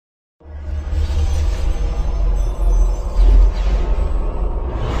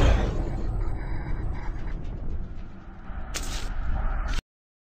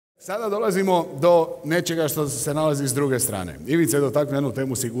Sada dolazimo do nečega što se nalazi s druge strane. Ivica je dotaknuo jednu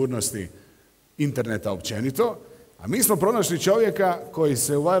temu sigurnosti interneta općenito, a mi smo pronašli čovjeka koji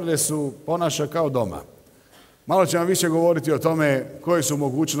se u wirelessu ponaša kao doma. Malo će vam više govoriti o tome koje su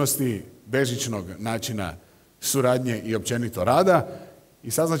mogućnosti bežičnog načina suradnje i općenito rada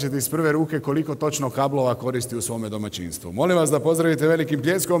i saznaćete iz prve ruke koliko točno kablova koristi u svome domaćinstvu. Molim vas da pozdravite velikim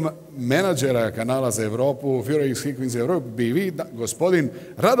pljeskom menadžera kanala za Europu, Führer Hikwin za Europu, BV, gospodin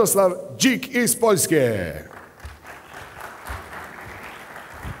Radoslav Dzik iz Poljske.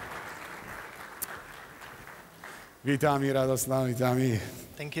 Witam Radoslav, witam.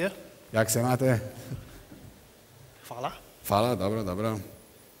 Thank you. Jak se máte? Hvala. Hvala, dobro, dobro.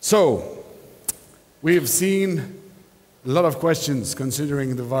 So, we've seen a lot of questions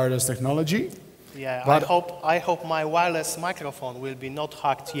considering the wireless technology. Yeah, But- I hope my wireless microphone will be not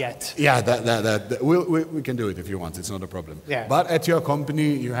hacked yet. Yeah, we can do it if you want. It's not a problem. Yeah. But at your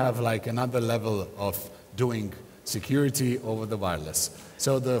company, you have like another level of doing security over the wireless.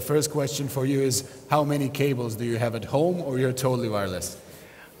 So the first question for you is, how many cables do you have at home, or you're totally wireless?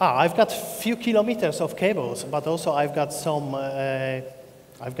 I've got few kilometers of cables, but also I've got some.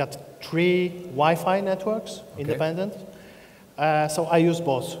 I've got 3 Wi-Fi networks, independent. So I use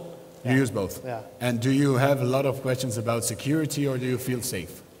both. You use both. Yeah. And do you have a lot of questions about security, or do you feel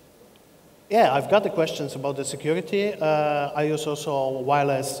safe? Yeah, I've got the questions about the security. I use also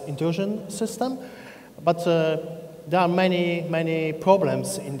wireless intrusion system, but there are many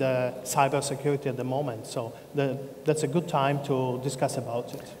problems in the cyber security at the moment. So that's a good time to discuss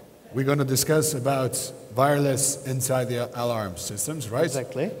about it. We're going to discuss about wireless inside the alarm systems, right?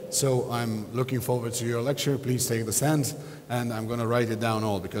 Exactly. So I'm looking forward to your lecture. Please take the stand, and I'm going to write it down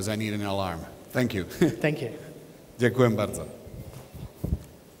all because I need an alarm. Thank you. Thank you. Dziękujem bardzo.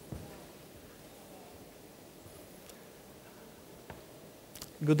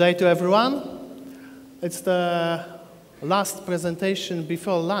 Good day to everyone. It's the last presentation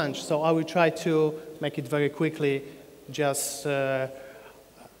before lunch, so I will try to make it very quickly, just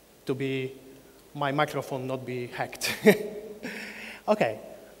to be my microphone not be hacked. Okay,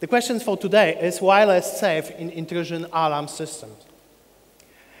 the question for today is wireless safe in intrusion alarm systems.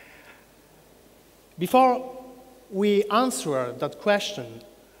 Before we answer that question,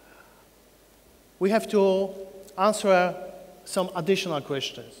 we have to answer some additional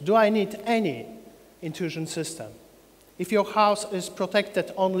questions. Do I need any intrusion system? If your house is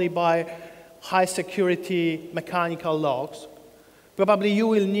protected only by high security mechanical locks, probably you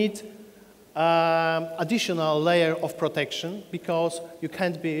will need additional layer of protection because you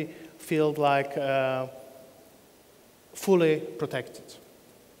can't be feel like fully protected.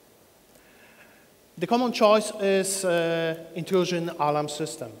 The common choice is intrusion alarm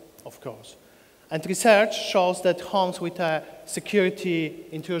system, of course. And research shows that homes with security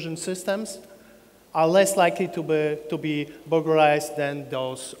intrusion systems are less likely to be burglarized than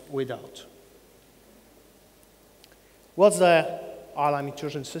those without. What's the alarm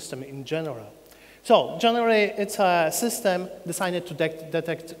intrusion system in general? So generally, it's a system designed to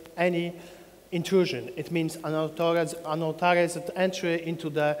detect any intrusion. It means unauthorized entry into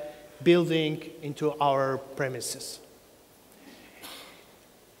the building, into our premises.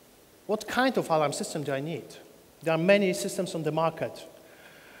 What kind of alarm system do I need? There are many systems on the market.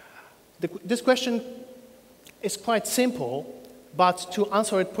 This question is quite simple, but to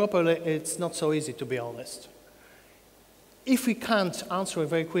answer it properly, it's not so easy, to be honest. If we can't answer it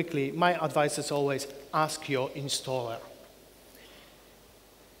very quickly, my advice is always ask your installer.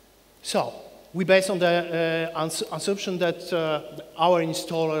 So, we base on the assumption that our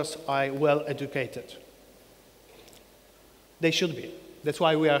installers are well educated. They should be. That's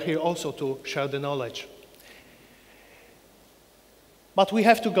why we are here also to share the knowledge. But we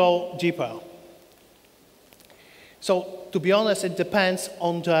have to go deeper. So, to be honest, it depends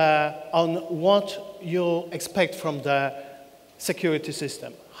on what you expect from the security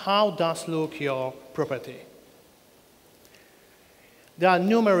system. How does look your property? There are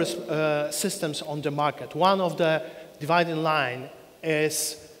numerous systems on the market. One of the dividing line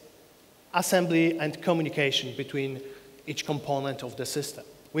is assembly and communication between each component of the system.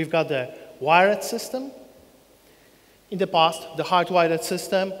 We've got the wired system. In the past, the hardwired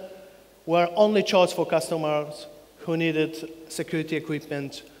system were only choice for customers who needed security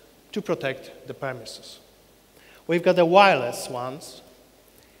equipment to protect the premises. We've got the wireless ones.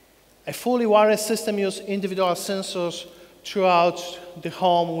 A fully wireless system uses individual sensors throughout the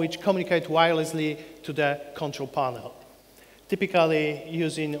home which communicate wirelessly to the control panel, typically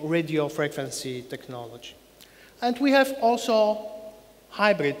using radio frequency technology. And we have also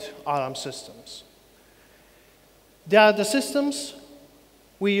hybrid alarm systems. They are the systems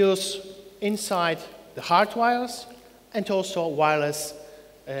we use inside the hard wires and also wireless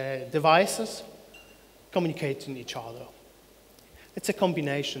devices communicating each other. It's a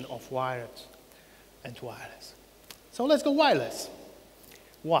combination of wired and wireless. So let's go wireless.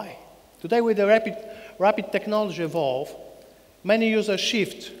 Why? Today, with the rapid technology evolve, many users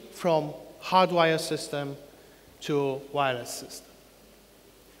shift from hardwired system to wireless system.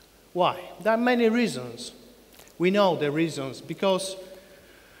 Why? There are many reasons. We know the reasons because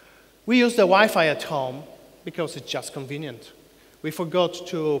we use the Wi-Fi at home because it's just convenient. We forgot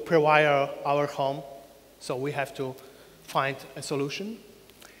to pre-wire our home, so we have to find a solution.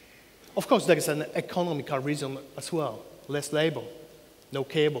 Of course, there is an economical reason as well. Less labor, no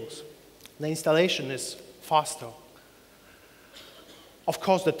cables. The installation is faster. Of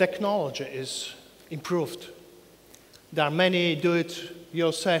course, the technology is improved. There are many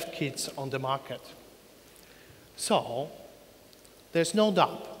do-it-yourself kits on the market. So, there's no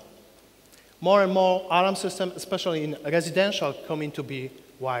doubt. More and more alarm systems, especially in residential, coming to be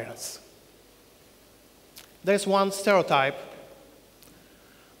wireless. There's one stereotype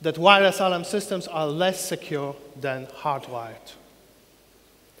that wireless alarm systems are less secure than hardwired.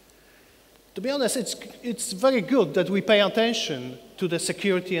 To be honest, it's very good that we pay attention to the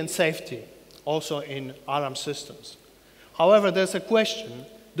security and safety, also in alarm systems. However, there's a question,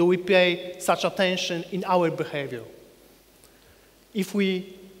 do we pay such attention in our behavior? If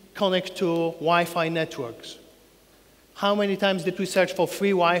we connect to Wi-Fi networks, how many times did we search for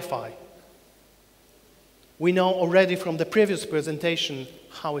free Wi-Fi? We know already from the previous presentation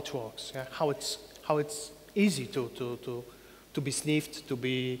how it works, yeah? how it's easy to be sniffed, to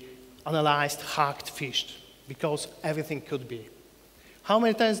be analyzed, hacked, phished, because everything could be. How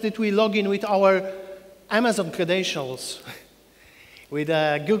many times did we log in with our Amazon credentials, with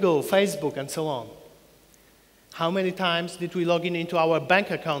Google, Facebook, and so on? How many times did we log in into our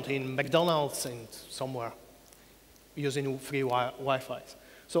bank account in McDonald's and somewhere using free Wi-Fi?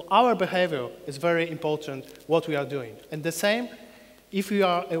 So our behavior is very important, what we are doing. And the same, if you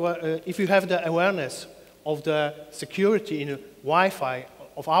have the awareness of the security in Wi-Fi,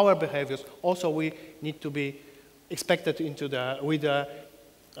 of our behaviors, also we need to be expected into with the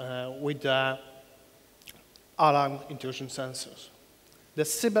alarm intrusion sensors. The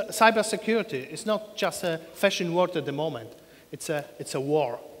cybersecurity is not just a fashion word at the moment. It's a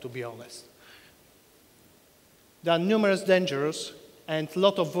war, to be honest. There are numerous dangers, and a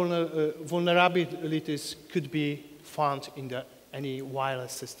lot of vulnerabilities could be found in any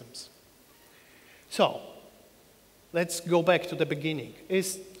wireless systems. So, let's go back to the beginning.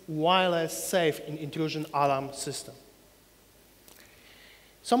 Is wireless safe in intrusion alarm system?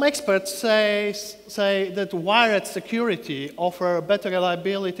 Some experts say that wired security offers better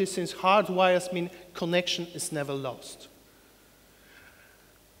reliability since hard wires mean connection is never lost.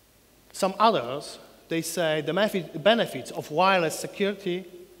 Some others, they say the benefits of wireless security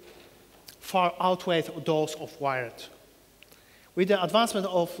far outweigh those of wired. With the advancement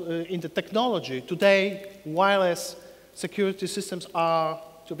in the technology, today wireless security systems are,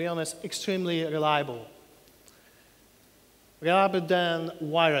 to be honest, extremely reliable. Reliable than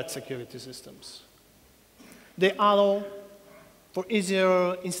wired security systems. They allow for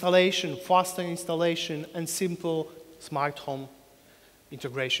easier installation, faster installation, and simple smart home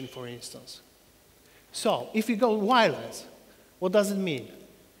integration, for instance. So, if you go wireless, what does it mean?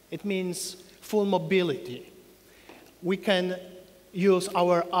 It means full mobility. We can use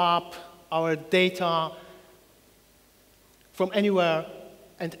our app, our data from anywhere,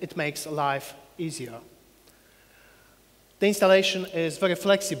 and it makes life easier. The installation is very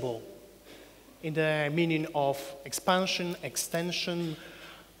flexible in the meaning of expansion, extension,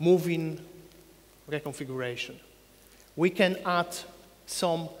 moving, reconfiguration. We can add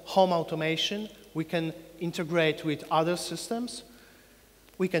some home automation. We can integrate with other systems.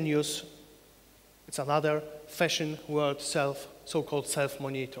 We can use, it's another fashion word, so-called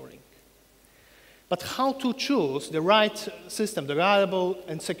self-monitoring. But how to choose the right system, the reliable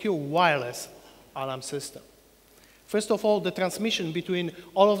and secure wireless alarm system? First of all, the transmission between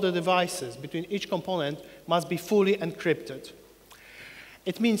all of the devices, between each component, must be fully encrypted.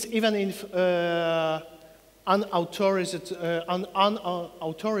 It means even if unauthorized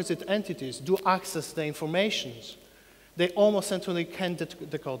entities do access the information, they almost certainly can't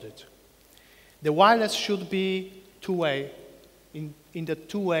decode it. The wireless should be two-way, in the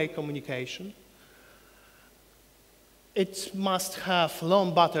two-way communication. It must have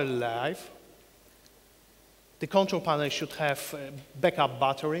long battery life. The control panel should have a backup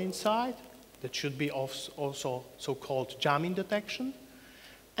battery inside. That should be also so-called jamming detection.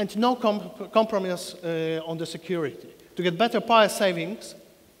 And no compromise on the security. To get better power savings,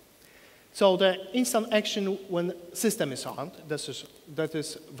 So the instant action when system is armed, that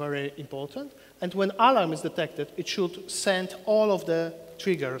is very important. And when alarm is detected, it should send all of the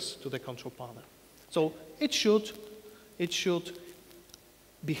triggers to the control panel. So it should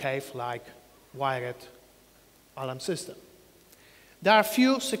behave like wired alarm system. There are a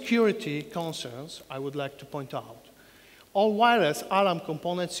few security concerns I would like to point out. All wireless alarm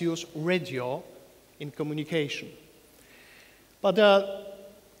components use radio in communication. But there are a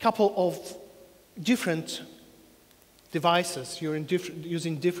couple of different devices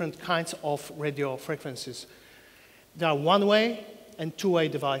using different kinds of radio frequencies. There are one-way and two-way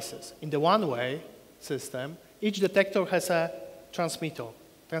devices. In the one-way system, each detector has a transmitter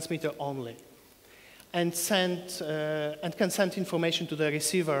only, and can send information to the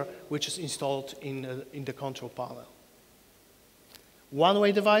receiver which is installed in the control panel.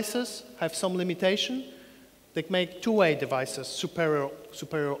 One-way devices have some limitation. They make two-way devices superior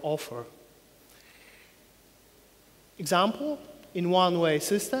offer. Example, in one-way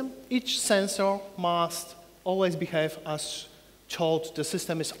system, each sensor must always behave as told the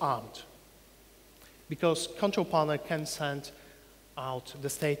system is armed, because control panel can send out the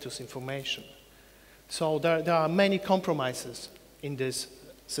status information. So there are many compromises in this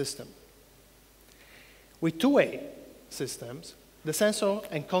system. With two-way systems, the sensor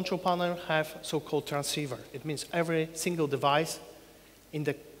and control panel have so-called transceiver. It means every single device in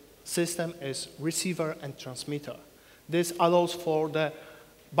the system is receiver and transmitter. This allows for the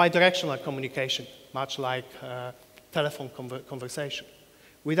bidirectional communication, much like telephone conversation.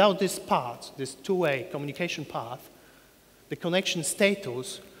 Without this part, this two-way communication path, the connection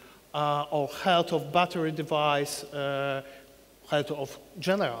status or health of battery device, health of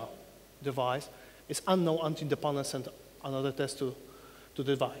general device is unknown until the panel sends another test to the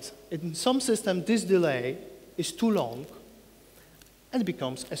device. In some systems, this delay is too long and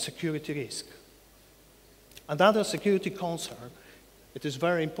becomes a security risk. Another security concern, it is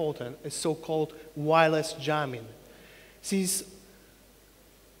very important, is so-called wireless jamming. Since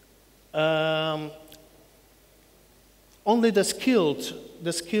only the skilled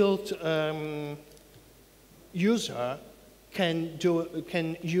user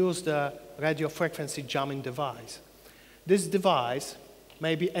can use the radio frequency jamming device. This device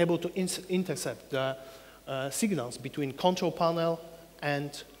may be able to intercept the signals between control panel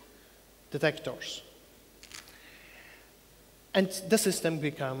and detectors. And the system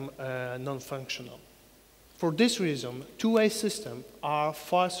becomes non-functional. For this reason, two-way systems are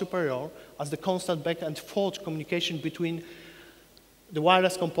far superior as the constant back and forth communication between the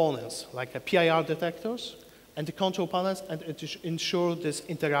wireless components, like the PIR detectors, and the control panels, and it ensures this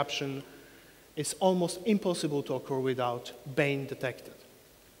interruption is almost impossible to occur without being detected.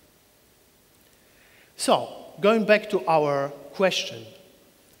 So, going back to our question,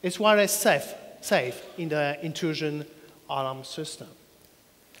 is wireless safe in the intrusion alarm system?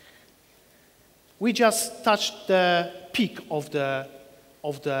 We just touched the peak of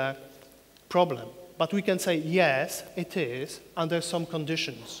the problem, but we can say yes, it is under some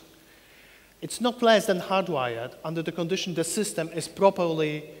conditions. It's not less than hardwired under the condition the system is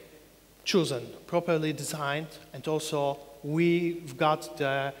properly chosen, properly designed, and also we've got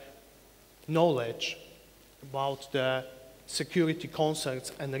the knowledge about the security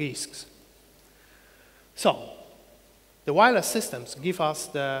concerns and risks. So, the wireless systems give us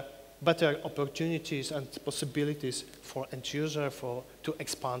the better opportunities and possibilities for end user to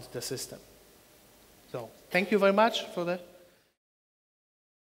expand the system. So, thank you very much for the